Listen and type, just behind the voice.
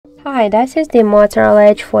Hi, this is the MOTOROLA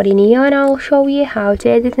Edge for the Neo and I'll show you how to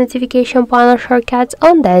edit notification panel shortcuts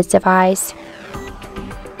on this device.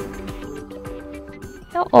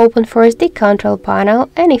 Now open first the control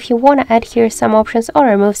panel, and if you want to add here some options or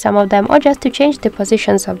remove some of them, or just to change the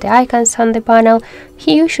positions of the icons on the panel,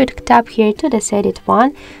 you should tap here to this edit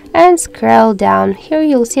one and scroll down. Here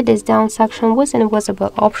you'll see this down section with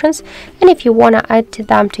invisible options, and if you want to add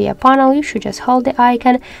them to your panel, you should just hold the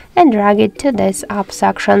icon and drag it to this up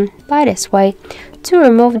section by this way. To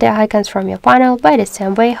remove the icons from your panel, by the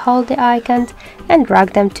same way, hold the icons and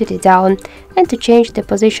drag them to the down. And to change the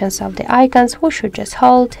positions of the icons, we should just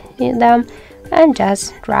hold them and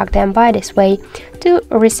just drag them by this way. To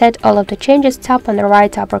reset all of the changes, tap on the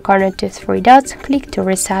right upper corner to three dots, click to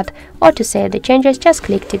reset, or to save the changes, just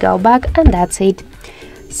click to go back, and that's it.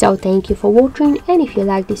 So thank you for watching, and if you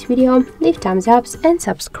like this video, leave thumbs up and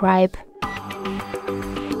subscribe.